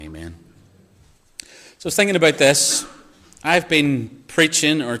So I was thinking about this. I've been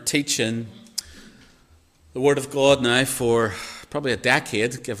preaching or teaching the Word of God now for probably a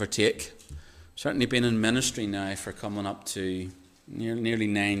decade, give or take. Certainly been in ministry now for coming up to nearly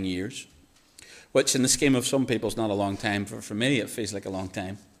 9 years, which in the scheme of some people is not a long time. For me, it feels like a long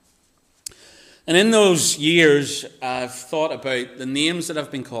time. And in those years, I've thought about the names that I've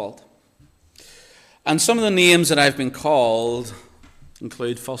been called. And some of the names that I've been called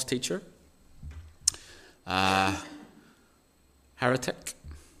include false teacher, heretic,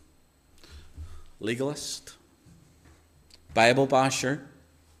 legalist, Bible basher,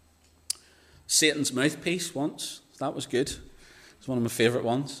 Satan's mouthpiece once. That was good. It's one of my favourite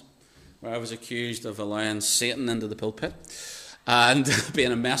ones, where I was accused of allowing Satan into the pulpit and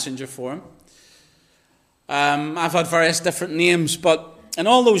being a messenger for him. I've had various different names, but in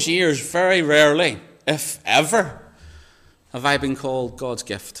all those years, very rarely, if ever, have I been called God's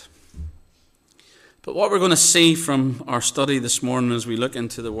gift. But what we're going to see from our study this morning as we look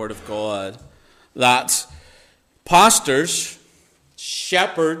into the Word of God, that pastors,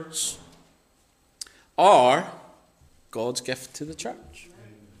 shepherds, are God's gift to the church.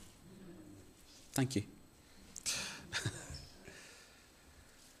 Thank you.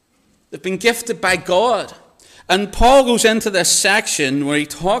 They've been gifted by God. And Paul goes into this section where he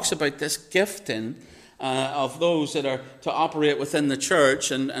talks about this gifting of those that are to operate within the church,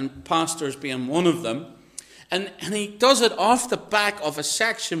 and pastors being one of them. And he does it off the back of a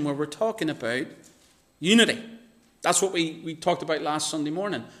section where we're talking about unity. That's what we talked about last Sunday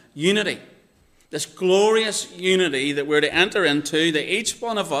morning. Unity. This glorious unity that we're to enter into, that each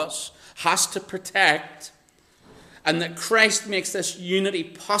one of us has to protect, and that Christ makes this unity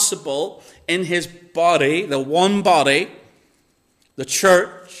possible in his body, the one body, the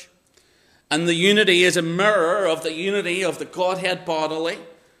church. And the unity is a mirror of the unity of the Godhead bodily,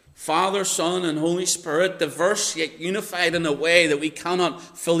 Father, Son, and Holy Spirit, diverse yet unified in a way that we cannot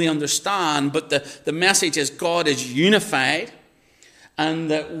fully understand. But the message is God is unified, and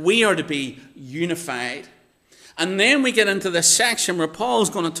that we are to be unified. And then we get into this section where Paul is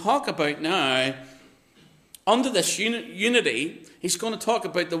going to talk about now, under this unity, he's going to talk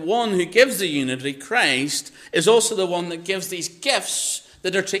about the one who gives the unity, Christ, is also the one that gives these gifts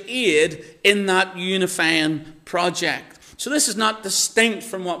that are to aid in that unifying project. So this is not distinct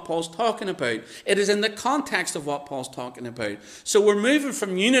from what Paul's talking about. It is in the context of what Paul's talking about. So we're moving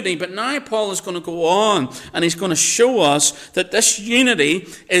from unity, but now Paul is going to go on and he's going to show us that this unity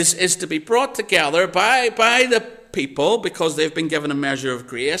is to be brought together by the people because they've been given a measure of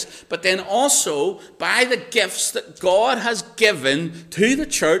grace, but then also by the gifts that God has given to the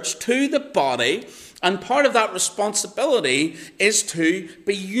church, to the body. And part of that responsibility is to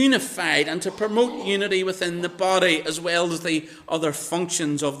be unified and to promote unity within the body as well as the other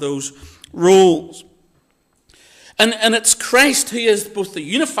functions of those roles. And it's Christ who is both the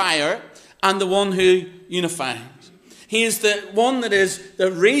unifier and the one who unifies. He is the one that is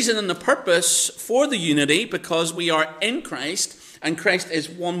the reason and the purpose for the unity, because we are in Christ and Christ is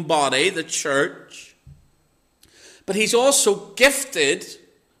one body, the church. But he's also gifted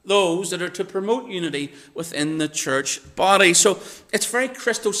those that are to promote unity within the church body. So it's very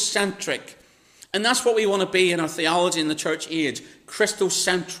Christocentric. And that's what we want to be in our theology in the church age.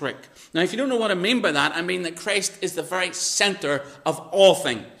 Christocentric. Now, if you don't know what I mean by that, I mean that Christ is the very center of all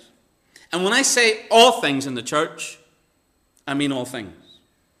things. And when I say all things in the church, I mean all things.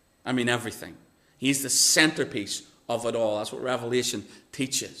 I mean everything. He's the centerpiece of it all. That's what Revelation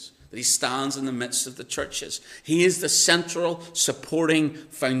teaches. That he stands in the midst of the churches. He is the central supporting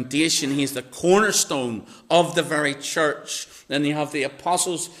foundation. He is the cornerstone of the very church. Then you have the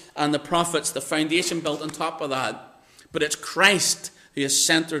apostles and the prophets, the foundation built on top of that. But it's Christ who is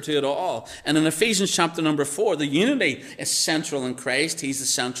central to it all. And in Ephesians chapter number 4, the unity is central in Christ. He's the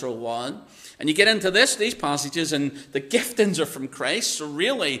central one. And you get into these passages, and the giftings are from Christ. So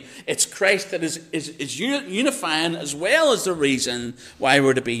really, it's Christ that is unifying as well as the reason why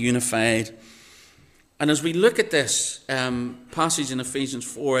we're to be unified. And as we look at this passage in Ephesians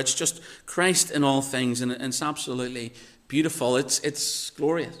 4, it's just Christ in all things, and it's absolutely beautiful. It's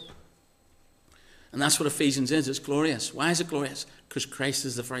glorious. And that's what Ephesians is. It's glorious. Why is it glorious? Because Christ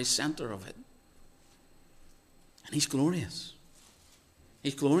is the very center of it. And he's glorious.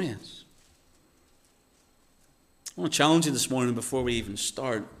 He's glorious. I want to challenge you this morning before we even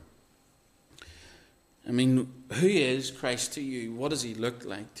start. I mean, who is Christ to you? What does he look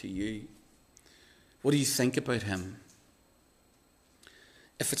like to you? What do you think about him?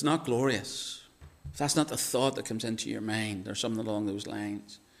 If it's not glorious, if that's not the thought that comes into your mind or something along those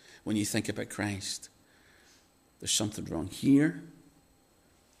lines when you think about Christ, there's something wrong here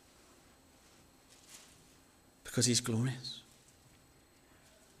Because he's glorious.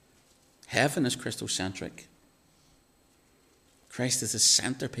 Heaven is Christocentric. Christ is the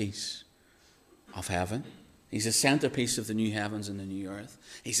centerpiece of heaven. He's the centerpiece of the new heavens and the new earth.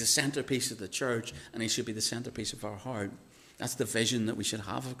 He's the centerpiece of the church, and he should be the centerpiece of our heart. That's the vision that we should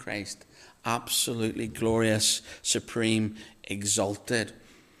have of Christ. Absolutely glorious, supreme, exalted.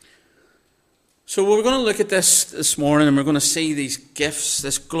 So we're going to look at this morning, and we're going to see these gifts,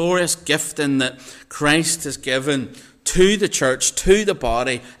 this glorious gifting that Christ has given to the church, to the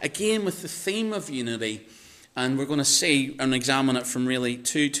body, again with the theme of unity. And we're going to see and examine it from really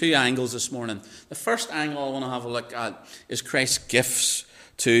two angles this morning. The first angle I want to have a look at is Christ's gifts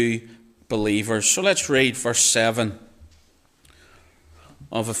to believers. So let's read verse 7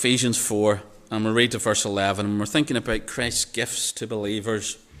 of Ephesians 4, and we'll read to verse 11. And we're thinking about Christ's gifts to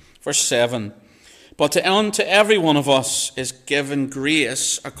believers. Verse 7, "But unto every one of us is given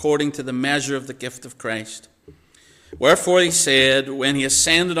grace according to the measure of the gift of Christ. Wherefore he said, when he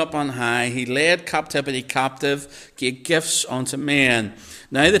ascended up on high, he led captivity captive, gave gifts unto men.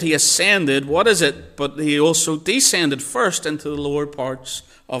 Now that he ascended, what is it? But he also descended first into the lower parts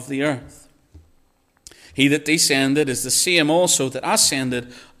of the earth. He that descended is the same also that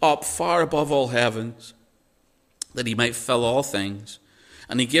ascended up far above all heavens, that he might fill all things.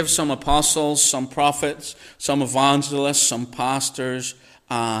 And he gives some apostles, some prophets, some evangelists, some pastors,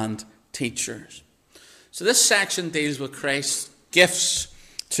 and teachers." So this section deals with Christ's gifts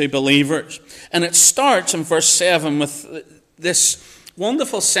to believers. And it starts in verse 7 with this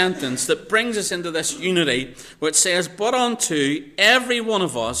wonderful sentence that brings us into this unity, where it says, "But unto every one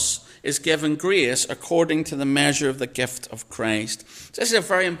of us is given grace according to the measure of the gift of Christ." This is a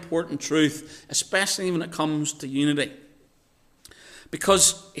very important truth, especially when it comes to unity.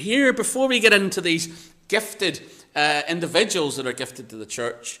 Because here, before we get into these gifted individuals that are gifted to the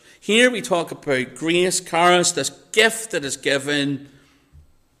church, here we talk about grace, charis, this gift that is given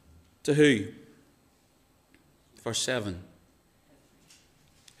to who? Verse 7.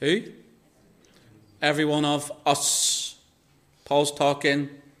 Who? Every one of us. Paul's talking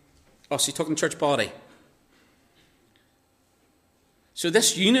us. He's talking church body. So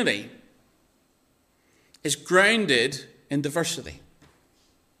this unity is grounded in diversity.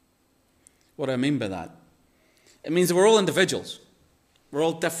 What do I mean by that? It means that we're all individuals. We're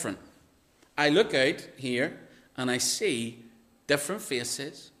all different. I look out here and I see different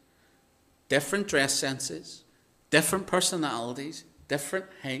faces, different dress senses, different personalities, different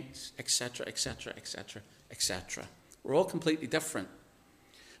heights, etc., etc., etc., etc. We're all completely different.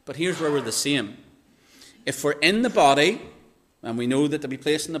 But here's where we're the same. If we're in the body, and we know that to be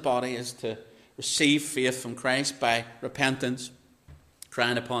placed in the body is to receive faith from Christ by repentance,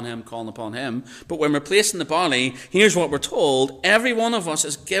 crying upon him, calling upon him. But when we're placed in the body, here's what we're told. Every one of us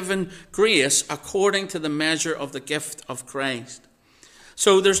is given grace according to the measure of the gift of Christ.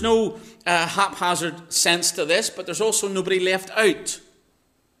 So there's no haphazard sense to this, but there's also nobody left out.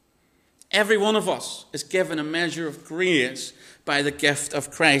 Every one of us is given a measure of grace by the gift of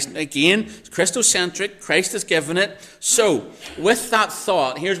Christ. Again, it's Christocentric. Christ has given it. So, with that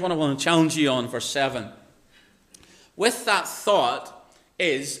thought, here's what I want to challenge you on, verse 7. With that thought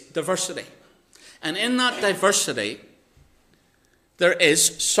is diversity. And in that diversity, there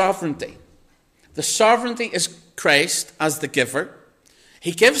is sovereignty. The sovereignty is Christ as the giver.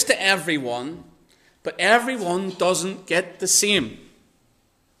 He gives to everyone, but everyone doesn't get the same.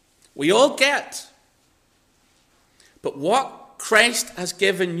 We all get. But what Christ has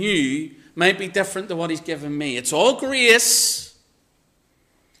given you might be different to what he's given me. It's all grace,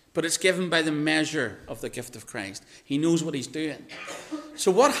 but it's given by the measure of the gift of Christ. He knows what he's doing. So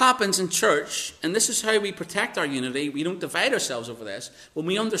what happens in church, and this is how we protect our unity, we don't divide ourselves over this. When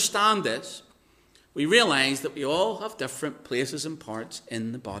we understand this, we realize that we all have different places and parts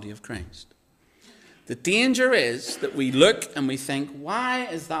in the body of Christ. The danger is that we look and we think, why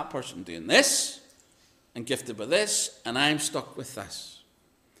is that person doing this and gifted with this, and I'm stuck with this?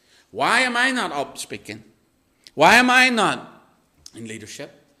 Why am I not up speaking? Why am I not in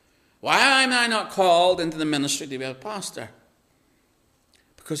leadership? Why am I not called into the ministry to be a pastor?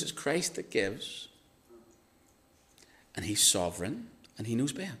 Because it's Christ that gives, and he's sovereign, and he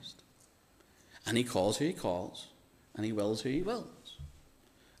knows best. And he calls who he calls, and he wills who he wills.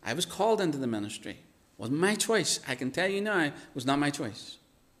 I was called into the ministry. It wasn't my choice. I can tell you now, it was not my choice.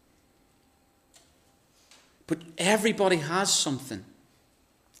 But everybody has something.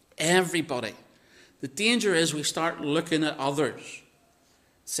 Everybody. The danger is we start looking at others,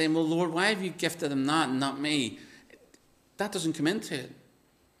 saying, well, Lord, why have you gifted them that and not me? That doesn't come into it.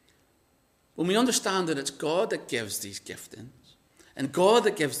 When we understand that it's God that gives these giftings, and God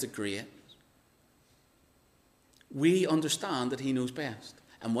that gives the grace, we understand that he knows best.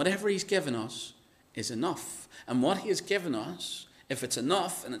 And whatever he's given us is enough. And what he has given us, if it's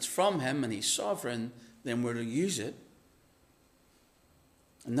enough and it's from him and he's sovereign, then we're to use it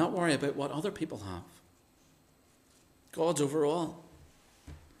and not worry about what other people have. God's over all.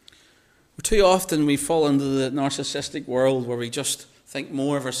 Too often we fall into the narcissistic world where we just think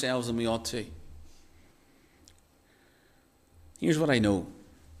more of ourselves than we ought to. Here's what I know.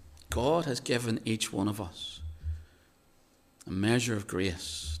 God has given each one of us a measure of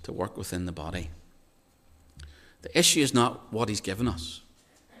grace to work within the body. The issue is not what he's given us.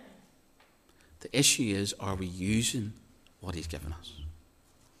 The issue is, are we using what he's given us?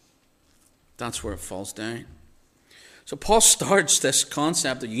 That's where it falls down. So Paul starts this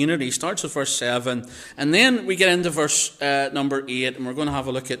concept of unity. He starts with verse 7, and then we get into verse number 8, and we're going to have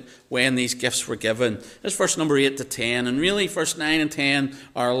a look at when these gifts were given. This verse number 8 to 10, and really verse 9 and 10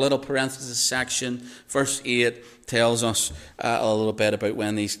 are a little parenthesis section. Verse 8 tells us a little bit about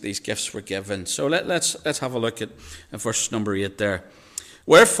when these gifts were given. So let's have a look at verse number 8 there.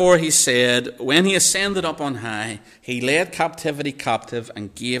 Wherefore he said, when he ascended up on high, he led captivity captive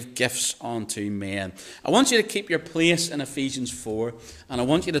and gave gifts unto men. I want you to keep your place in Ephesians 4, and I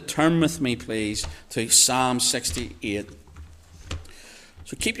want you to turn with me, please, to Psalm 68.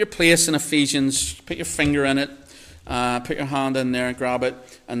 So keep your place in Ephesians, put your finger in it, put your hand in there and grab it,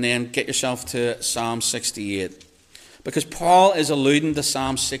 and then get yourself to Psalm 68. Because Paul is alluding to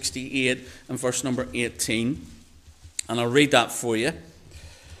Psalm 68 in verse number 18, and I'll read that for you.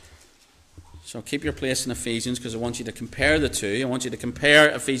 So keep your place in Ephesians, because I want you to compare the two. I want you to compare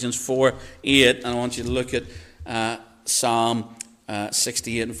Ephesians 4:8, and I want you to look at Psalm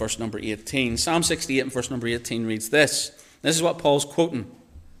 68 and verse number 18. Psalm 68 and verse number 18 reads this. This is what Paul's quoting.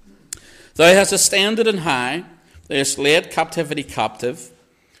 Thou hast ascended on high, thou hast led captivity captive,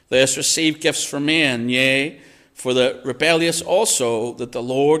 thou hast received gifts from men, yea, for the rebellious also, that the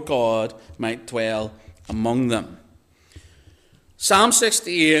Lord God might dwell among them. Psalm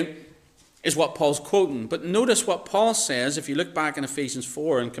 68 is what Paul's quoting. But notice what Paul says, if you look back in Ephesians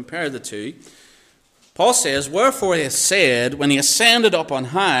 4 and compare the two. Paul says, wherefore he has said, when he ascended up on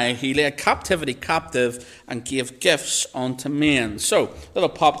high, he led captivity captive and gave gifts unto men. So, little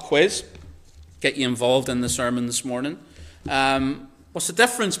pop quiz, get you involved in the sermon this morning. What's the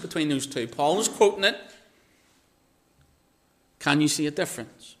difference between those two? Paul is quoting it. Can you see a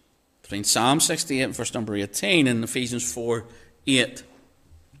difference between Psalm 68 and verse number 18 and Ephesians 4:8?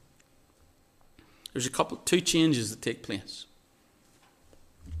 There's two changes that take place.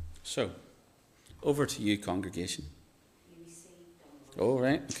 So, over to you, congregation. Oh,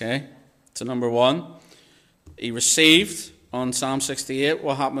 right, okay. So number 1, he received on Psalm 68.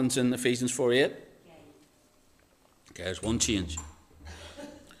 What happens in Ephesians 4:8? Okay, there's one change.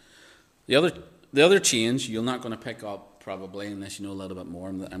 The other change you're not going to pick up probably unless you know a little bit more.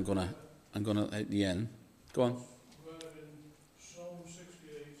 I'm going to at the end. Go on.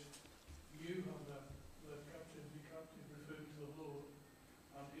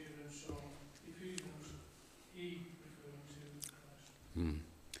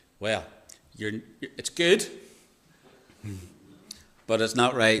 Well, it's good, but it's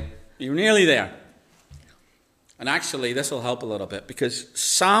not right. You're nearly there. And actually, this will help a little bit, because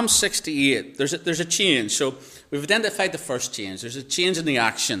Psalm 68, there's a change. So we've identified the first change. There's a change in the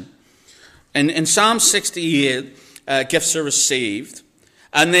action. In Psalm 68, gifts are received.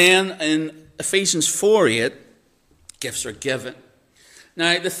 And then in Ephesians 4:8, gifts are given.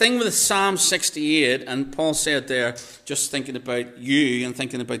 Now, the thing with Psalm 68, and Paul said there, just thinking about you and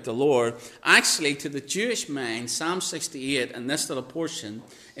thinking about the Lord, actually, to the Jewish mind, Psalm 68 and this little portion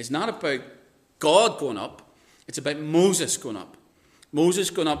is not about God going up, it's about Moses going up. Moses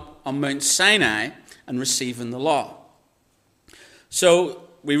going up on Mount Sinai and receiving the law. So,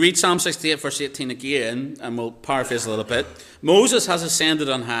 we read Psalm 68, verse 18 again, and we'll paraphrase a little bit. Moses has ascended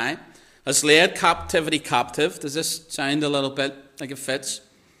on high, has led captivity captive. Does this sound a little bit like it fits?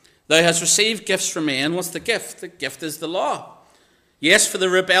 Thou hast received gifts from men. What's the gift? The gift is the law. Yes, for the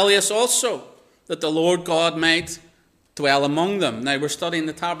rebellious also, that the Lord God might dwell among them. Now, we're studying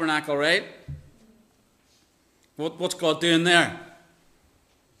the tabernacle, right? What's God doing there?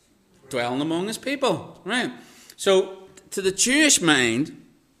 Dwelling among his people, right? So, to the Jewish mind,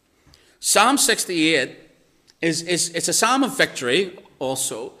 Psalm 68 it's a psalm of victory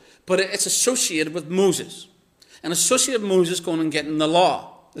also, but it's associated with Moses. And associated with Moses going and getting the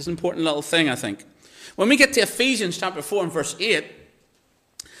law. This is an important little thing, I think. When we get to Ephesians chapter 4 and verse 8,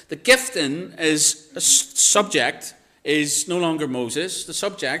 the gifting is a subject is no longer Moses. The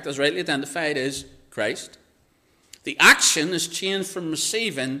subject, as rightly identified, is Christ. The action is changed from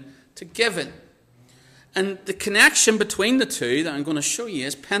receiving to giving. And the connection between the two that I'm going to show you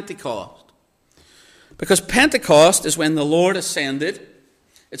is Pentecost. Because Pentecost is when the Lord ascended.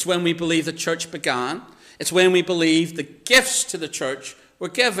 It's when we believe the church began. It's when we believe the gifts to the church were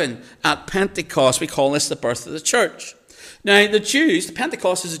given at Pentecost. We call this the birth of the church. Now, the Jews,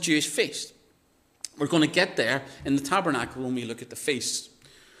 Pentecost is a Jewish feast. We're going to get there in the tabernacle when we look at the feasts.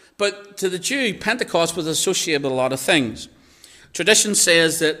 But to the Jew, Pentecost was associated with a lot of things. Tradition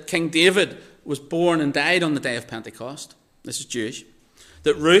says that King David was born and died on the day of Pentecost. This is Jewish.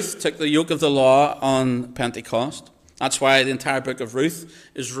 That Ruth took the yoke of the law on Pentecost. That's why the entire book of Ruth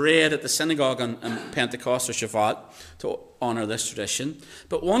is read at the synagogue on Pentecost or Shavuot to honour this tradition.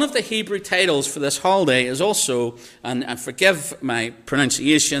 But one of the Hebrew titles for this holiday is also, and forgive my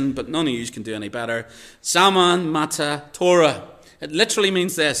pronunciation, but none of you can do any better, Zaman Mata Torah. It literally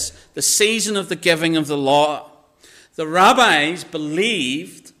means this: the season of the giving of the law. The rabbis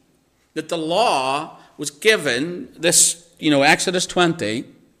believed that the law was given, Exodus 20,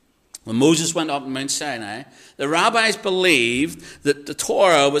 when Moses went up on Mount Sinai. The rabbis believed that the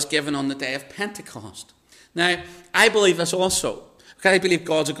Torah was given on the day of Pentecost. Now, I believe this also, because I believe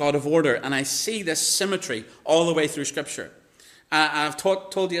God's a God of order, and I see this symmetry all the way through Scripture. I've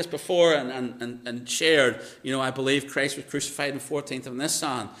told you this before and shared, I believe Christ was crucified on the 14th of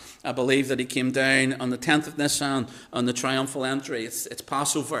Nisan. I believe that he came down on the 10th of Nisan on the triumphal entry. It's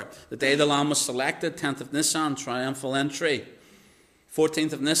Passover. The day the Lamb was selected, 10th of Nisan, triumphal entry.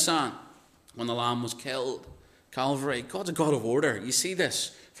 14th of Nisan, when the Lamb was killed. Calvary. God's a God of order. You see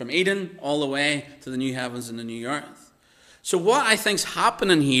this from Eden all the way to the new heavens and the new earth. So what I think's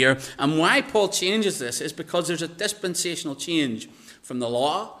happening here, and why Paul changes this, is because there's a dispensational change from the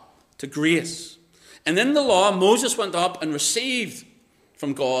law to grace. And in the law, Moses went up and received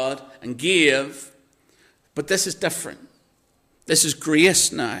from God and gave, but this is different. This is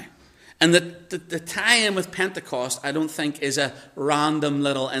grace now. And the tie-in with Pentecost, I don't think, is a random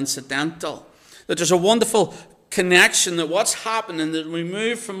little incidental. That there's a wonderful connection that what's happening, that we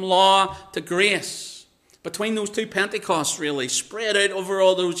move from law to grace. Between those two Pentecosts, really, spread out over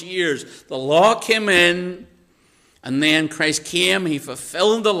all those years. The law came in, and then Christ came, he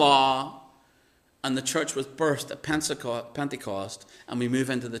fulfilled the law, and the church was birthed at Pentecost, and we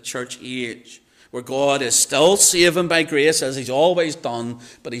move into the church age, where God is still saving by grace, as he's always done,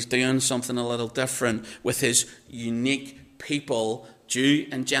 but he's doing something a little different with his unique people, Jew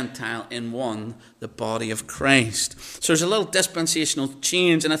and Gentile in one, the body of Christ. So there's a little dispensational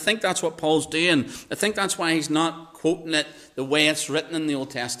change, and I think that's what Paul's doing. I think that's why he's not quoting it the way it's written in the Old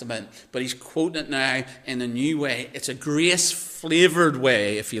Testament, but he's quoting it now in a new way. It's a grace-flavoured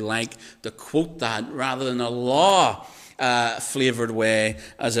way, if you like, to quote that, rather than a law flavoured way,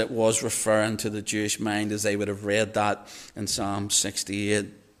 as it was referring to the Jewish mind as they would have read that in Psalm 68.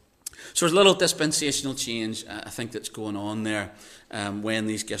 So there's a little dispensational change, I think, that's going on there when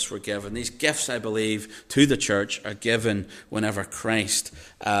these gifts were given. These gifts, I believe, to the church are given whenever Christ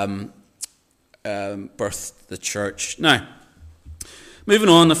birthed the church. Now, moving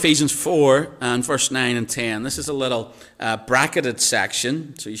on, Ephesians 4 and verse 9 and 10. This is a little bracketed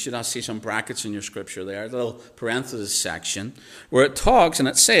section, so you should see some brackets in your scripture there, a little parenthesis section, where it talks and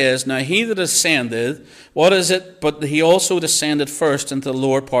it says, "Now he that ascended, what is it? But he also descended first into the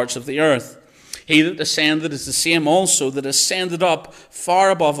lower parts of the earth. He that descended is the same also that ascended up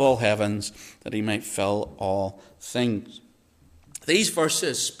far above all heavens, that he might fill all things." These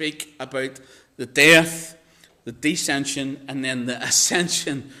verses speak about the death, the descension, and then the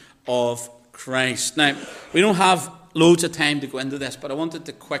ascension of Christ. Now, we don't have loads of time to go into this, but I wanted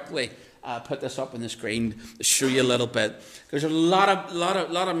to quickly put this up on the screen to show you a little bit. There's a lot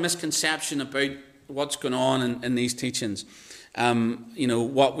of misconception about what's going on in these teachings.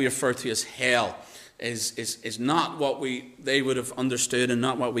 What we refer to as hell is not what they would have understood, and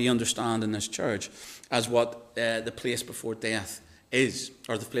not what we understand in this church as what the place before death is,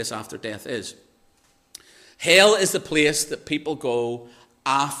 or the place after death is. Hell is the place that people go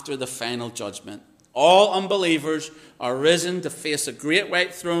after the final judgment. All unbelievers are risen to face a great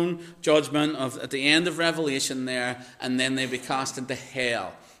white throne judgment at the end of Revelation there, and then they be cast into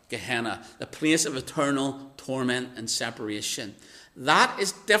hell, Gehenna, the place of eternal torment and separation. That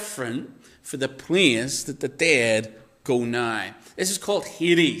is different for the place that the dead go now. This is called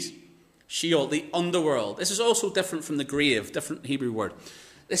Hades, Sheol, the underworld. This is also different from the grave, different Hebrew word.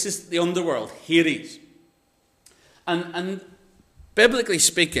 This is the underworld, Hades. And biblically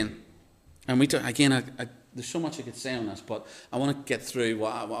speaking, and we do, again, there's so much I could say on this, but I want to get through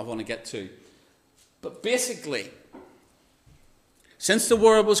what I want to get to. But basically, since the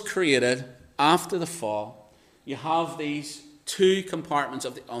world was created after the fall, you have these two compartments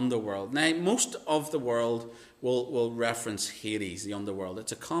of the underworld. Now, most of the world will reference Hades, the underworld.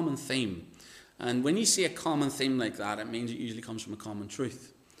 It's a common theme. And when you see a common theme like that, it means it usually comes from a common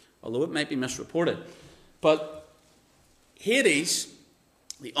truth, although it might be misreported. But Hades,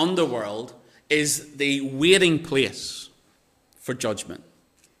 the underworld, is the waiting place for judgment.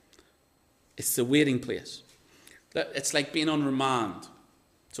 It's the waiting place. It's like being on remand.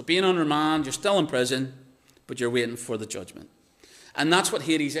 So being on remand, you're still in prison, but you're waiting for the judgment. And that's what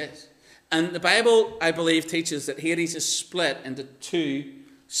Hades is. And the Bible, I believe, teaches that Hades is split into two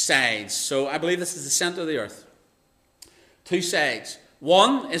sides. So I believe this is the center of the earth. Two sides.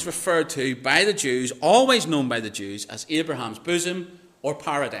 One is referred to by the Jews, always known by the Jews, as Abraham's bosom or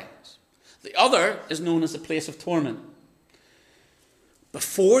paradise. The other is known as the place of torment.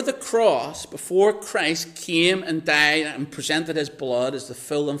 Before the cross, before Christ came and died and presented his blood as the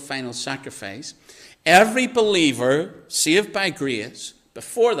full and final sacrifice, every believer saved by grace,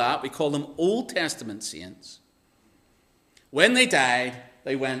 before that we call them Old Testament saints, when they died,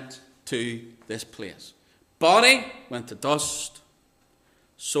 they went to this place. Body went to dust,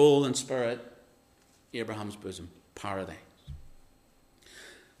 soul and spirit, Abraham's bosom, paradise.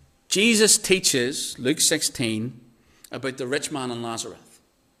 Jesus teaches, Luke 16, about the rich man and Lazarus.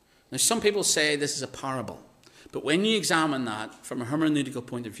 Now, some people say this is a parable, but when you examine that from a hermeneutical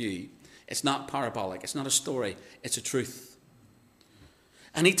point of view, it's not parabolic, it's not a story, it's a truth.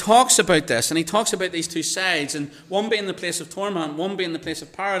 And he talks about this, and he talks about these two sides, and one being the place of torment, one being the place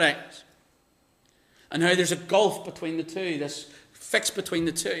of paradise. And how there's a gulf between the two, this fix between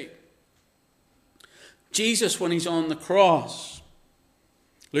the two. Jesus, when he's on the cross,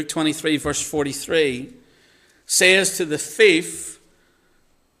 Luke 23, verse 43, says to the thief,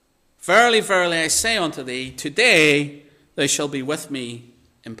 "Verily, verily, I say unto thee, today thou shalt be with me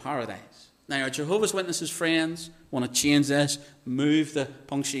in paradise." Now, our Jehovah's Witnesses friends want to change this, move the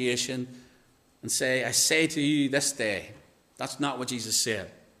punctuation, and say, "I say to you this day." That's not what Jesus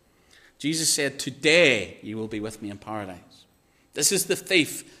said. Jesus said, "Today you will be with me in paradise." This is the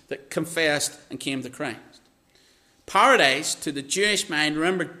thief that confessed and came to Christ. Paradise, to the Jewish mind,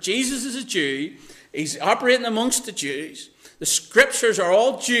 remember, Jesus is a Jew. He's operating amongst the Jews. The scriptures are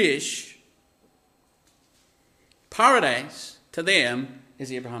all Jewish. Paradise, to them,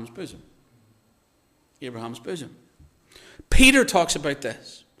 is Abraham's bosom. Abraham's bosom. Peter talks about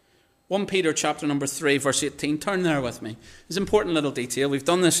this. 1 Peter chapter number 3, verse 18. Turn there with me. It's an important little detail. We've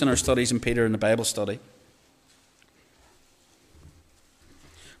done this in our studies in Peter in the Bible study.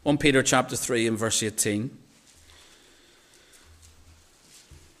 1 Peter chapter 3 and verse 18.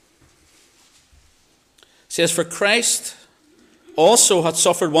 It says, "For Christ also hath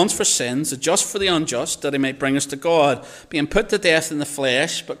suffered once for sins, the just for the unjust, that he might bring us to God, being put to death in the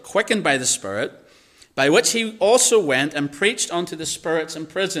flesh, but quickened by the Spirit, by which he also went and preached unto the spirits in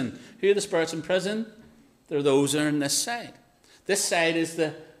prison." Who are the spirits in prison? They're those that are on this side. This side is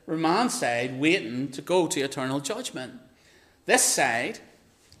the remand side, waiting to go to eternal judgment. This side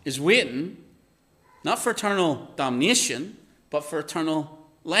is waiting, not for eternal damnation, but for eternal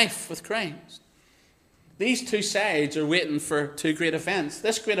life with Christ. These two sides are waiting for two great events.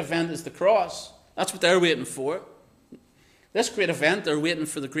 This great event is the cross. That's what they're waiting for. This great event, they're waiting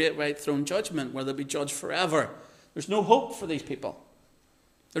for the great white throne judgment, where they'll be judged forever. There's no hope for these people.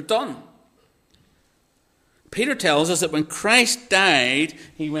 They're done. Peter tells us that when Christ died,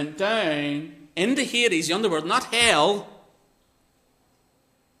 he went down into Hades, the underworld, not hell.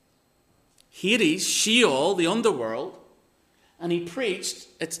 Hades, Sheol, the underworld, and he preached.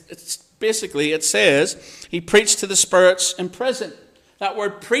 It's basically, it says, he preached to the spirits in prison. That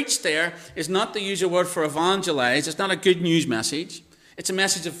word "preach" there is not the usual word for evangelize. It's not a good news message. It's a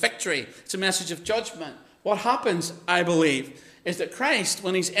message of victory. It's a message of judgment. What happens, I believe, is that Christ,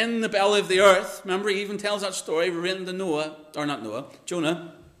 when he's in the belly of the earth, remember he even tells that story written to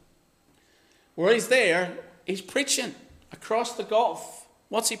Jonah, where he's there, he's preaching across the gulf.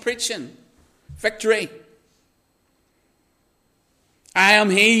 What's he preaching? Victory. I am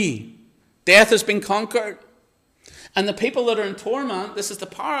he. Death has been conquered. And the people that are in torment, this is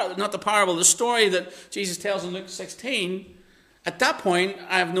not the parable, the story that Jesus tells in Luke 16, at that point,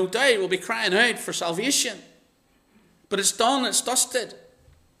 I have no doubt, will be crying out for salvation. But it's done, it's dusted.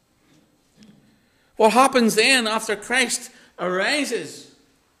 What happens then after Christ arises?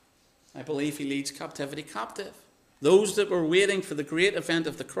 I believe he leads captivity captive. Those that were waiting for the great event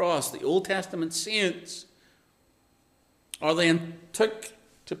of the cross, the Old Testament saints, are then took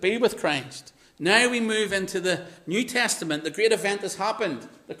to be with Christ. Now we move into the New Testament. The great event has happened,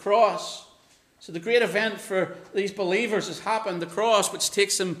 the cross. So the great event for these believers has happened, the cross, which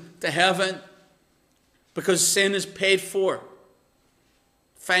takes them to heaven because sin is paid for.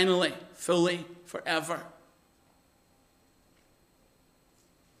 finally, fully, forever.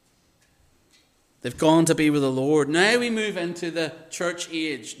 They've gone to be with the Lord. Now we move into the church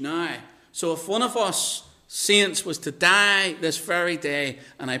age now. So if one of us saints was to die this very day,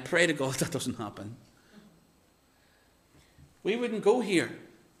 and I pray to God that doesn't happen, we wouldn't go here.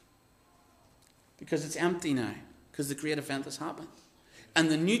 Because it's empty now. Because the great event has happened. And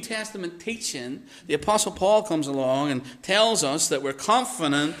the New Testament teaching, the Apostle Paul comes along and tells us that we're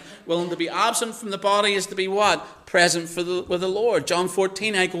confident, willing to be absent from the body is to be what? Present with the Lord. John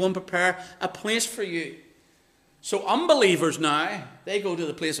 14, I go and prepare a place for you. So unbelievers now, they go to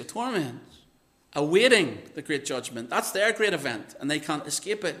the place of torment, awaiting the great judgment. That's their great event, and they can't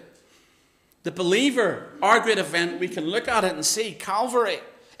escape it. The believer, our great event, we can look at it and see Calvary.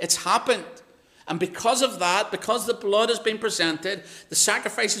 It's happened. And because of that, because the blood has been presented, the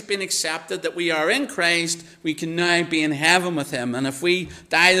sacrifice has been accepted, that we are in Christ, we can now be in heaven with him. And if we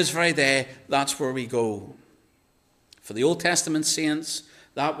die this very day, that's where we go. For the Old Testament saints,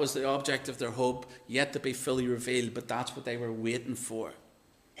 that was the object of their hope, yet to be fully revealed. But that's what they were waiting for.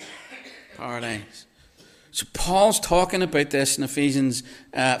 Paradise. So Paul's talking about this in Ephesians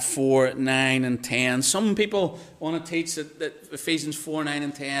 4, 9 and 10. Some people want to teach that Ephesians 4, 9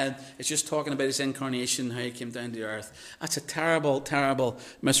 and 10 is just talking about his incarnation, how he came down to earth. That's a terrible, terrible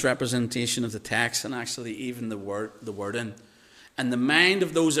misrepresentation of the text and actually even the wording. And the mind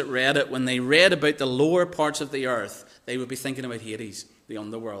of those that read it, when they read about the lower parts of the earth, they would be thinking about Hades, the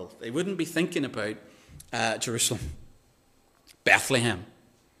underworld. They wouldn't be thinking about Jerusalem, Bethlehem.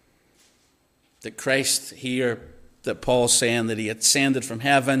 That Christ here, that Paul's saying that he ascended from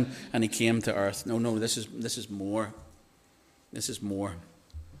heaven and he came to earth. No, this is more. This is more.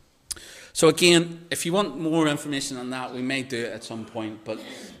 So again, if you want more information on that, we may do it at some point. But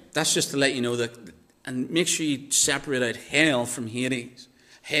that's just to let you know that, and make sure you separate out hell from Hades.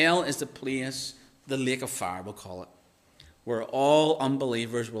 Hell is the place, the lake of fire, we'll call it, where all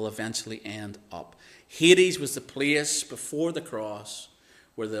unbelievers will eventually end up. Hades was the place before the cross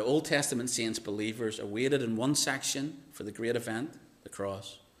where the Old Testament saints, believers, are waited in one section for the great event, the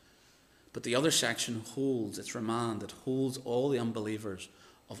cross. But the other section holds, it's remand, it holds all the unbelievers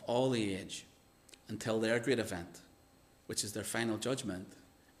of all the age until their great event, which is their final judgment,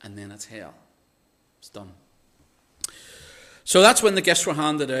 and then it's hell. It's done. So that's when the gifts were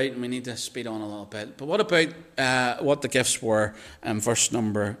handed out, and we need to speed on a little bit. But what about what the gifts were in verse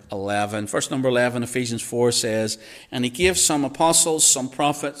number 11? Verse number 11, Ephesians 4 says, and he gave some apostles, some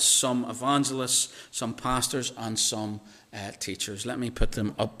prophets, some evangelists, some pastors, and some teachers. Let me put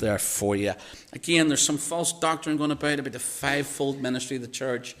them up there for you. Again, there's some false doctrine going about the fivefold ministry of the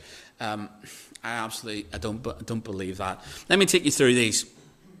church. I don't believe that. Let me take you through these.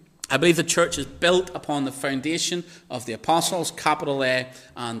 I believe the church is built upon the foundation of the apostles, capital A,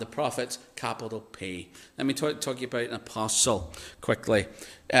 and the prophets, capital P. Let me talk to you about an apostle quickly.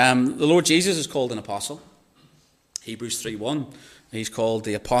 The Lord Jesus is called an apostle. Hebrews 3:1. He's called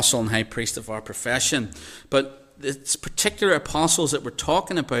the apostle and high priest of our profession. But it's particular apostles that we're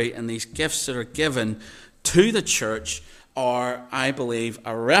talking about and these gifts that are given to the church are, I believe,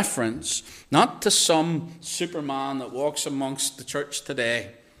 a reference not to some superman that walks amongst the church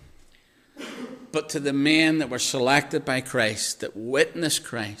today, but to the men that were selected by Christ, that witnessed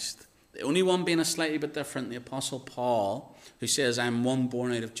Christ. The only one being a slightly bit different, the Apostle Paul, who says, I'm one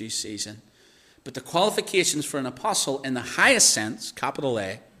born out of due season. But the qualifications for an apostle in the highest sense, capital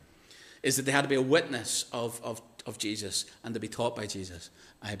A, is that they had to be a witness of Jesus and to be taught by Jesus,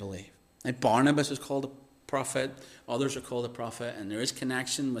 I believe. Now, Barnabas is called a prophet, others are called a prophet, and there is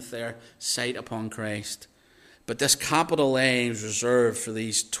connection with their sight upon Christ. But this capital A is reserved for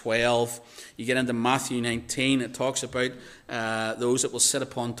these 12. You get into Matthew 19, it talks about those that will sit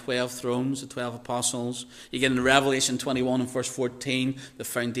upon 12 thrones, the 12 apostles. You get into Revelation 21 and verse 14, the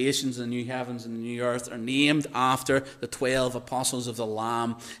foundations of the new heavens and the new earth are named after the 12 apostles of the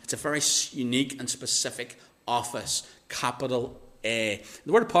Lamb. It's a very unique and specific office, capital A.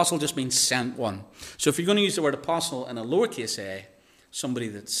 The word apostle just means sent one. So if you're going to use the word apostle in a lowercase a, somebody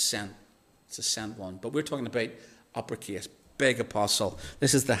that's sent. It's a sent one. But we're talking about uppercase, big apostle.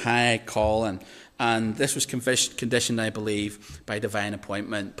 This is the high calling. And this was conditioned, I believe, by divine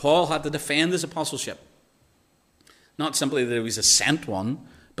appointment. Paul had to defend his apostleship. Not simply that he was a sent one,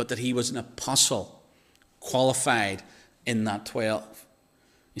 but that he was an apostle, qualified in that 12.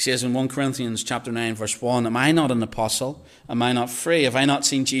 He says in 1 Corinthians chapter 9, verse 1, am I not an apostle? Am I not free? Have I not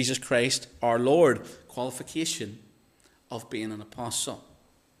seen Jesus Christ, our Lord? Qualification of being an apostle.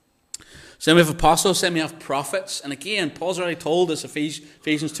 So we have apostles, then we have prophets. And again, Paul's already told us,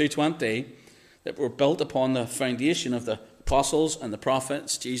 Ephesians 2:20, that we're built upon the foundation of the apostles and the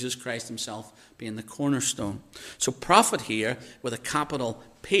prophets, Jesus Christ himself being the cornerstone. So prophet here with a capital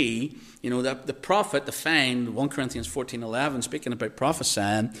P, the prophet defined 1 Corinthians 14:11, speaking about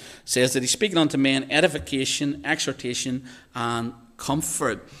prophesying, says that he's speaking unto men edification, exhortation, and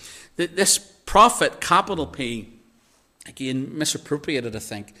comfort. This prophet, capital P, again, misappropriated, I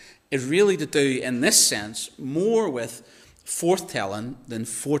think, is really to do, in this sense, more with forthtelling than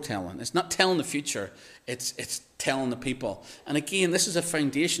foretelling. It's not telling the future, it's telling the people. And again, this is a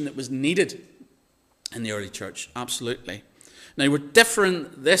foundation that was needed in the early church, absolutely. Now, we're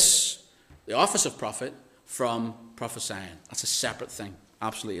different the office of prophet, from prophesying. That's a separate thing,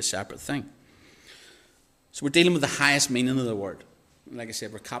 absolutely a separate thing. So we're dealing with the highest meaning of the word. Like I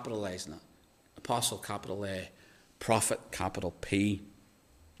said, we're capitalizing it. Apostle, capital A. Prophet, capital P.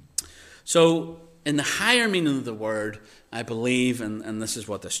 So, in the higher meaning of the word, I believe, and this is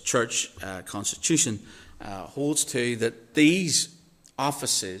what this church constitution holds to, that these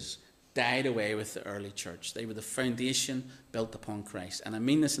offices died away with the early church. They were the foundation built upon Christ. And I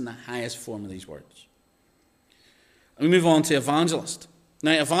mean this in the highest form of these words. And we move on to evangelist.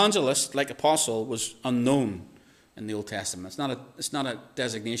 Now, evangelist, like apostle, was unknown in the Old Testament. It's not a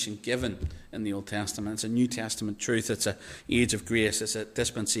designation given in the Old Testament. It's a New Testament truth. It's an age of grace. It's a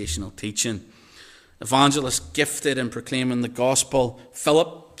dispensational teaching. Evangelist gifted in proclaiming the gospel.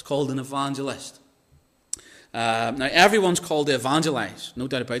 Philip is called an evangelist. Now, everyone's called to evangelize, no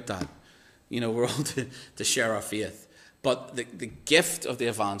doubt about that. We're all to share our faith. But the gift of the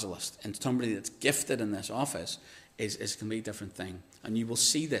evangelist, and somebody that's gifted in this office, is a completely different thing. And you will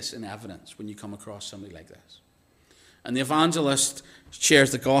see this in evidence when you come across somebody like this. And the evangelist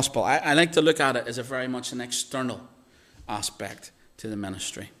shares the gospel. I like to look at it as a very much an external aspect to the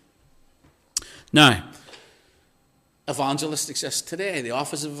ministry. Now, evangelists exist today. The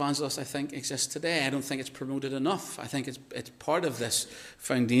office of evangelist, I think, exists today. I don't think it's promoted enough. I think it's part of this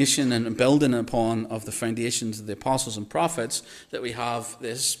foundation and building upon of the foundations of the apostles and prophets that we have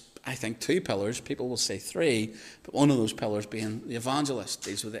this, I think, 2 pillars. People will say 3, but one of those pillars being the evangelist.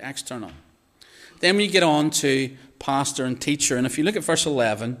 These are the external. Then we get on to pastor and teacher. And if you look at verse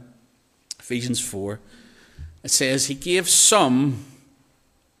 11, Ephesians 4, it says, he gave some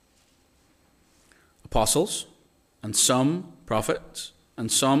apostles, and some prophets, and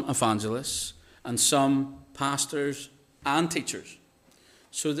some evangelists, and some pastors and teachers.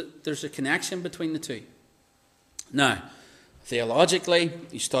 So that there's a connection between the two. Now, theologically,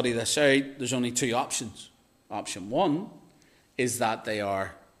 you study this out, there's only 2 options. Option 1 is that they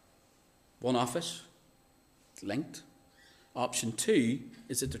are one office, linked. Option 2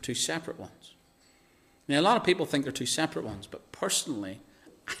 is that they're 2 separate ones. Now, a lot of people think they're 2 separate ones, but personally,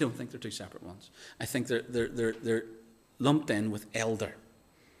 I don't think they're 2 separate ones. I think they're lumped in with elder.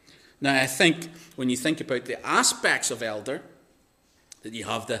 Now, I think when you think about the aspects of elder, that you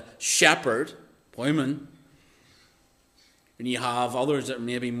have the shepherd, poimen, and you have others that are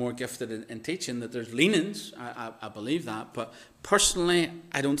maybe more gifted in teaching, that there's leanings. I believe that. But personally,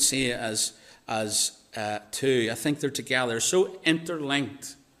 I don't see it as 2. I think they're together, so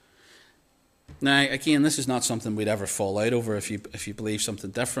interlinked. Now, again, this is not something we'd ever fall out over if you believe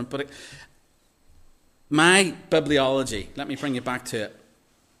something different. But my bibliology, let me bring you back to it,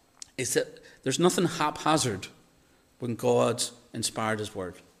 is that there's nothing haphazard when God inspired his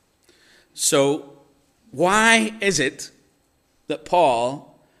word. So why is it that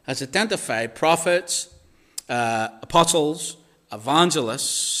Paul has identified prophets, apostles,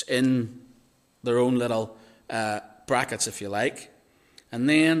 evangelists in their own little brackets, if you like,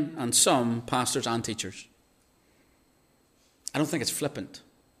 and some pastors and teachers? I don't think it's flippant.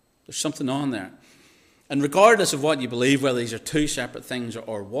 There's something on there. And regardless of what you believe, whether these are 2 separate things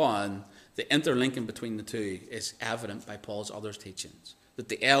or one, the interlinking between the 2 is evident by Paul's other teachings. That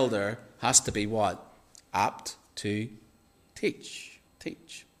the elder has to be what? Apt to teach.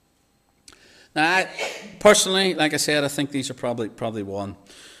 Now, personally, like I said, I think these are probably one.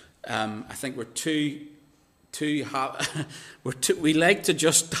 I think we like to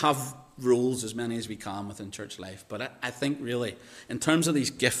just have rules, as many as we can within church life. But I think really, in terms of these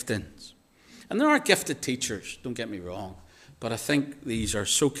giftings, and there are gifted teachers, don't get me wrong, but I think these are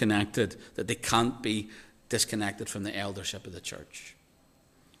so connected that they can't be disconnected from the eldership of the church,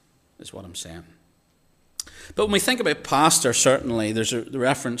 is what I'm saying. But when we think about pastor, certainly there's a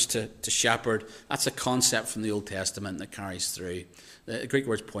reference to shepherd. That's a concept from the Old Testament that carries through. The Greek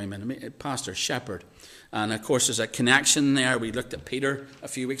word's poimen, pastor, shepherd. And of course there's a connection there. We looked at Peter a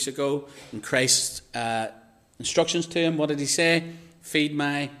few weeks ago and Christ's instructions to him. What did he say? Feed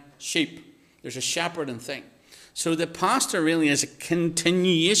my sheep. There's a shepherding thing. So the pastor really is a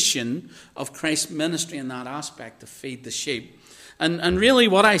continuation of Christ's ministry in that aspect to feed the sheep. And really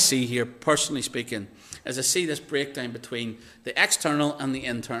what I see here, personally speaking, is I see this breakdown between the external and the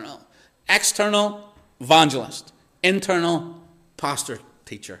internal. External, evangelist. Internal, pastor,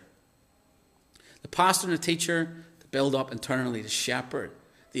 teacher. The pastor and the teacher to build up internally, the shepherd.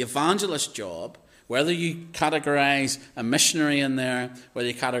 The evangelist job, whether you categorize a missionary in there, whether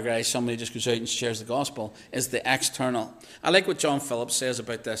you categorize somebody who just goes out and shares the gospel, is the external. I like what John Phillips says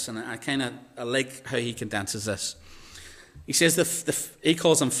about this, and I like how he condenses this. He says he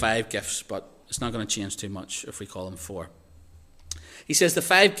calls them 5 gifts, but it's not going to change too much if we call them 4. He says the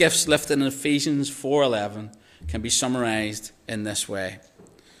 5 gifts listed in Ephesians 4:11 can be summarized in this way.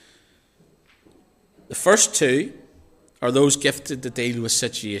 The first 2 are those gifted to deal with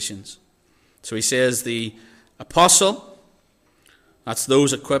situations. So he says the apostle, that's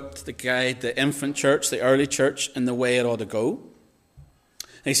those equipped to guide the infant church, the early church, in the way it ought to go.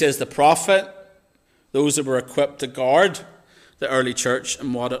 And he says the prophet, those that were equipped to guard the early church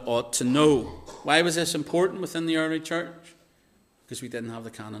and what it ought to know. Why was this important within the early church? Because we didn't have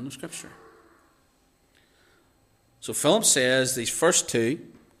the canon of Scripture. So Philip says these first 2,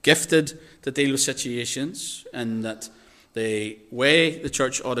 gifted to deal with situations, and that the way the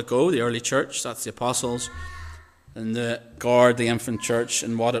church ought to go, the early church, that's the apostles, and the guard, the infant church,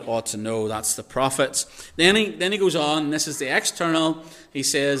 and what it ought to know, that's the prophets. Then he goes on, this is the external, he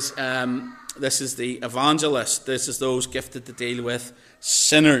says, this is the evangelist, this is those gifted to deal with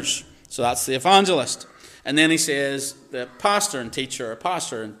sinners. So that's the evangelist. And then he says the pastor and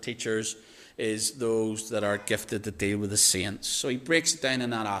teachers is those that are gifted to deal with the saints. So he breaks it down in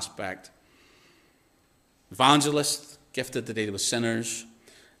that aspect. Evangelist, gifted to deal with sinners,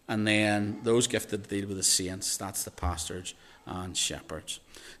 and then those gifted to deal with the saints, that's the pastors and shepherds.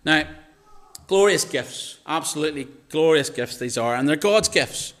 Now, glorious gifts, absolutely glorious gifts these are, and they're God's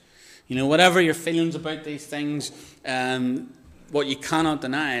gifts. You know, whatever your feelings about these things, what you cannot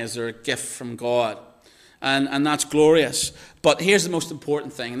deny is they're a gift from God, and that's glorious. But here's the most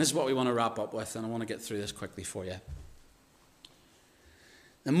important thing, and this is what we want to wrap up with, and I want to get through this quickly for you.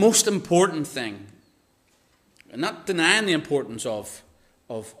 The most important thing, and not denying the importance of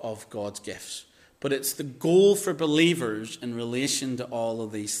God's gifts, but it's the goal for believers in relation to all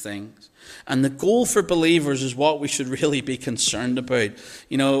of these things. And the goal for believers is what we should really be concerned about.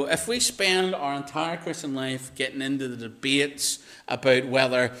 You know, if we spend our entire Christian life getting into the debates about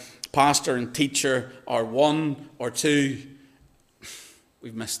whether pastor and teacher are 1 or 2,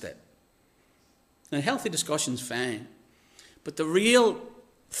 we've missed it. Now, healthy discussion's fine, but the real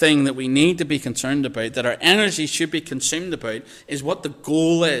thing that we need to be concerned about, that our energy should be consumed about, is what the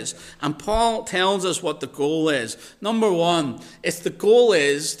goal is. And Paul tells us what the goal is. Number 1, the goal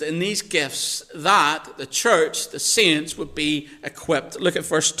is, in these gifts, that the church, the saints, would be equipped. Look at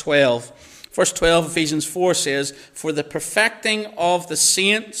verse 12. Verse 12, Ephesians 4 says, for the perfecting of the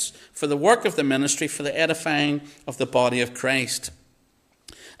saints, for the work of the ministry, for the edifying of the body of Christ.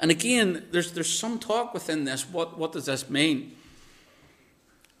 And again, there's some talk within this. What does this mean?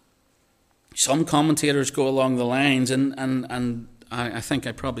 Some commentators go along the lines, and I think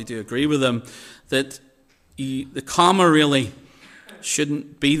I probably do agree with them, that the comma really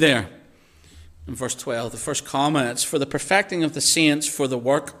shouldn't be there. In verse 12, the first comma, it's for the perfecting of the saints, for the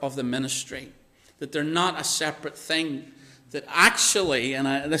work of the ministry. That they're not a separate thing. That actually,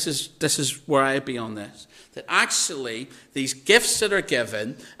 and this is where I'd be on this, that actually these gifts that are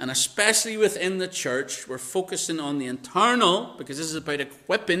given, and especially within the church, we're focusing on the internal, because this is about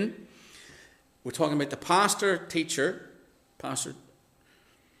equipping. We're talking about the pastor,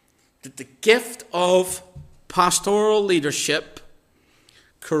 that the gift of pastoral leadership,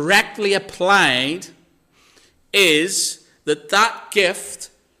 correctly applied, is that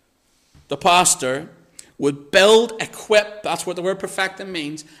gift, the pastor, would build, equip, that's what the word perfecting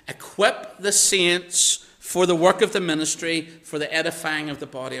means, equip the saints for the work of the ministry, for the edifying of the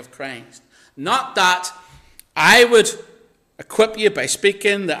body of Christ. Not that I would equip you by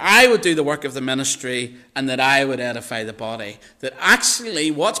speaking, that I would do the work of the ministry, and that I would edify the body. That actually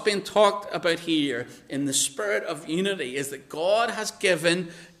what's been talked about here in the spirit of unity is that God has given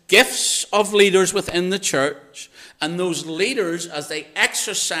gifts of leaders within the church, and those leaders, as they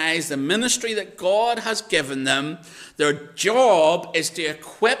exercise the ministry that God has given them, their job is to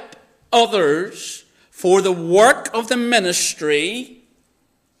equip others for the work of the ministry,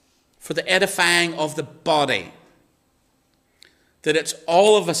 for the edifying of the body. That it's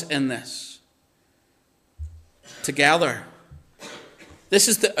all of us in this together. This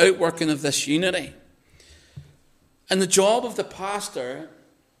is the outworking of this unity. And the job of the pastor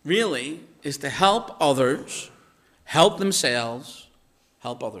really is to help others help themselves,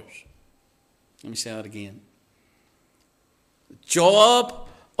 help others. Let me say that again. The job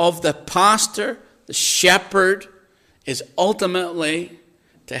of the pastor, the shepherd, is ultimately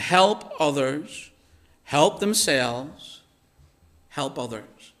to help others, help themselves, help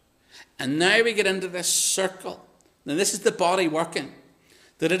others. And now we get into this circle. Now this is the body working.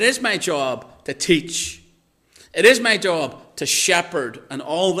 That it is my job to teach. It is my job to shepherd and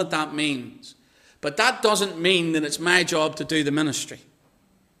all that that means. But that doesn't mean that it's my job to do the ministry.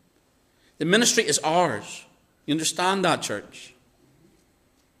 The ministry is ours. You understand that, church?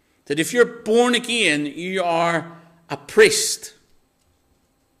 That if you're born again, you are a priest.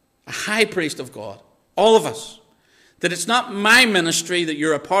 A high priest of God. All of us. That it's not my ministry that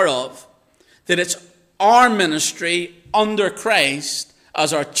you're a part of. That it's our ministry under Christ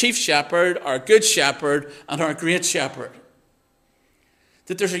as our chief shepherd, our good shepherd, and our great shepherd.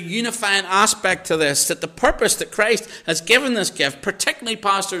 That there's a unifying aspect to this, that the purpose that Christ has given this gift, particularly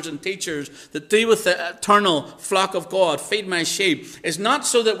pastors and teachers that deal with the eternal flock of God, feed my sheep, is not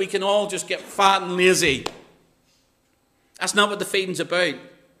so that we can all just get fat and lazy. That's not what the feeding's about.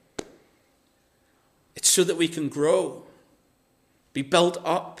 It's so that we can grow, be built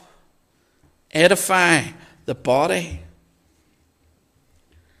up, edify the body.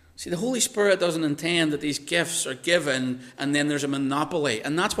 See, the Holy Spirit doesn't intend that these gifts are given and then there's a monopoly.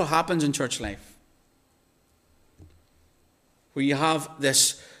 And that's what happens in church life. Where you have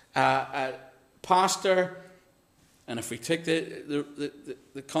this pastor, and if we take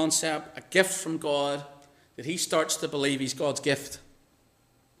the concept, a gift from God, that he starts to believe he's God's gift.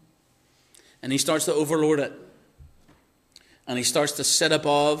 And he starts to overlord it. And he starts to sit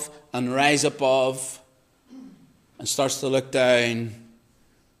above and rise above and starts to look down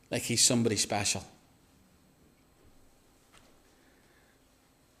like he's somebody special.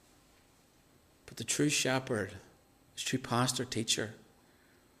 But the true shepherd, the true pastor, teacher,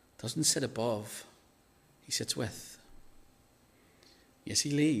 doesn't sit above, he sits with. Yes,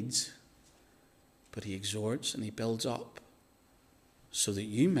 he leads, but he exhorts and he builds up so that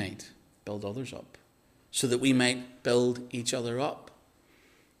you might build others up, so that we might build each other up.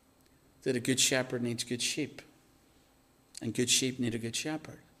 That a good shepherd needs good sheep, and good sheep need a good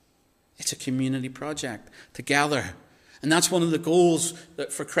shepherd. It's a community project together. And that's one of the goals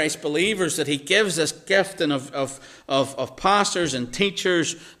that for Christ believers, that he gives this gift of pastors and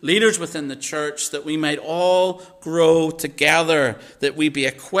teachers, leaders within the church, that we might all grow together, that we be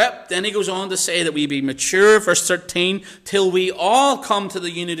equipped. Then he goes on to say that we be mature, verse 13, till we all come to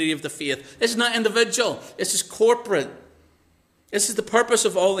the unity of the faith. This is not individual. This is corporate. This is the purpose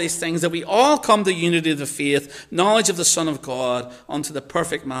of all these things, that we all come to unity of the faith, knowledge of the Son of God, unto the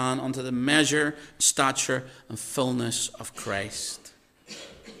perfect man, unto the measure, stature, and fullness of Christ.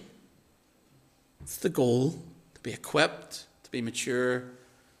 It's the goal, to be equipped, to be mature.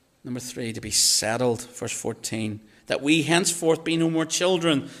 Number 3, to be settled, verse 14. That we henceforth be no more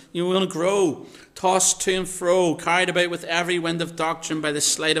children. You want to grow, tossed to and fro, carried about with every wind of doctrine by the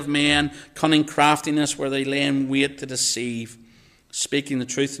sleight of men, cunning craftiness, where they lay in wait to deceive. Speaking the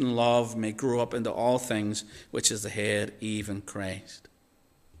truth in love, may grow up into all things, which is the head, even Christ.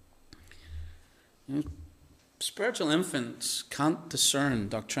 Spiritual infants can't discern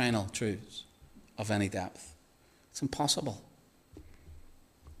doctrinal truths of any depth. It's impossible.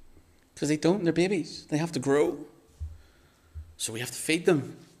 Because they don't, they're babies. They have to grow. So we have to feed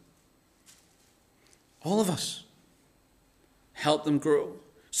them. All of us. Help them grow.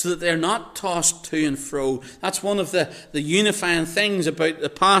 So that they're not tossed to and fro. That's one of the unifying things about the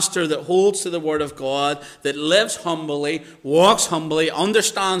pastor that holds to the Word of God, that lives humbly, walks humbly,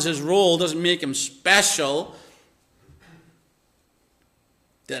 understands his role, doesn't make him special.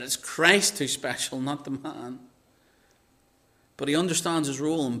 That it's Christ who's special, not the man. But he understands his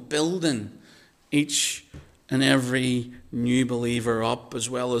role in building each and every new believer up, as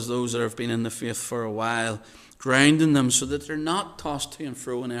well as those that have been in the faith for a while, grounding them so that they're not tossed to and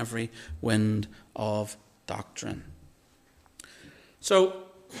fro in every wind of doctrine. So,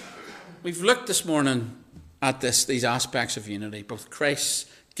 we've looked this morning at these aspects of unity, both Christ's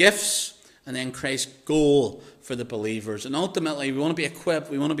gifts and then Christ's goal for the believers. And ultimately, we want to be equipped,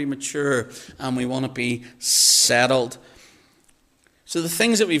 we want to be mature, and we want to be settled. So the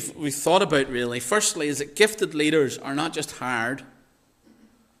things that we've thought about really, firstly, is that gifted leaders are not just hired,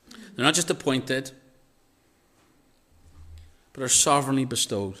 they're not just appointed, but are sovereignly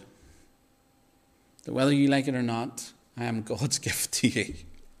bestowed. That whether you like it or not, I am God's gift to you.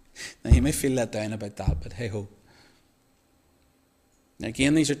 Now you may feel let down about that, but hey ho. Now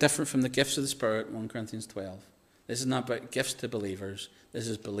again, these are different from the gifts of the Spirit, 1 Corinthians 12. This is not about gifts to believers. This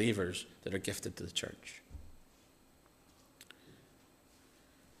is believers that are gifted to the church.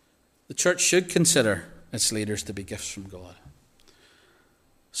 The church should consider its leaders to be gifts from God.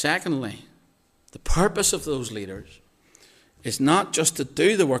 Secondly, the purpose of those leaders is not just to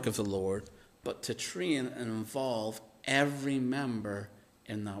do the work of the Lord, but to train and involve every member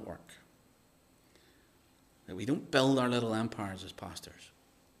in that work. That we don't build our little empires as pastors.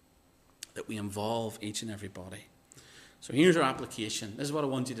 That we involve each and every body. So here's our application. This is what I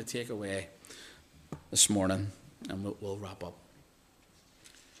want you to take away this morning, and we'll wrap up.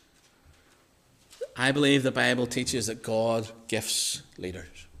 I believe the Bible teaches that God gifts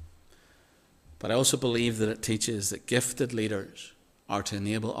leaders. But I also believe that it teaches that gifted leaders are to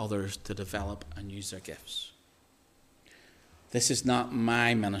enable others to develop and use their gifts. This is not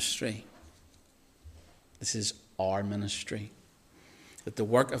my ministry. This is our ministry. That the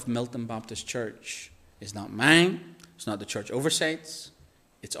work of Milton Baptist Church is not mine. It's not the church oversight's.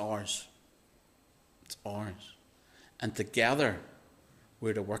 It's ours. It's ours. And together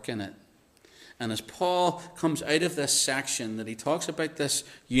we're to work in it. And as Paul comes out of this section that he talks about this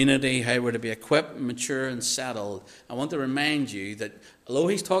unity, how we're to be equipped, mature and settled, I want to remind you that although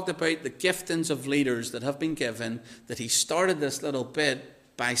he's talked about the giftings of leaders that have been given, that he started this little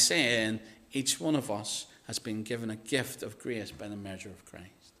bit by saying each one of us has been given a gift of grace by the measure of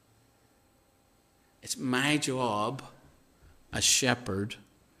Christ. It's my job as shepherd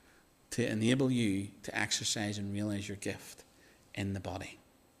to enable you to exercise and realize your gift in the body.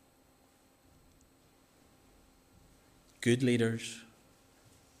 Good leaders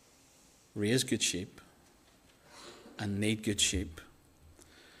raise good sheep and need good sheep.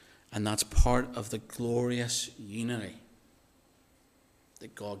 And that's part of the glorious unity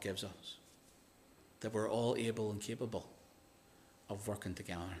that God gives us. That we're all able and capable of working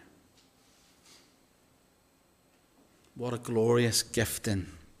together. What a glorious gifting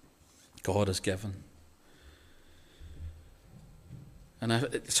God has given. And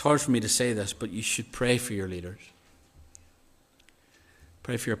it's hard for me to say this, but you should pray for your leaders.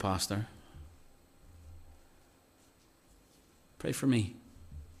 Pray for your pastor. Pray for me.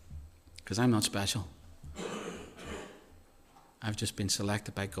 Because I'm not special. I've just been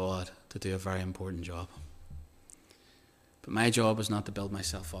selected by God to do a very important job. But my job is not to build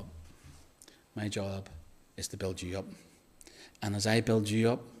myself up. My job is to build you up. And as I build you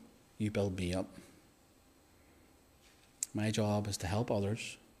up, you build me up. My job is to help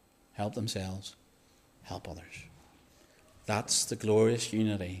others, help themselves, help others. That's the glorious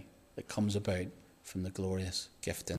unity that comes about from the glorious gifting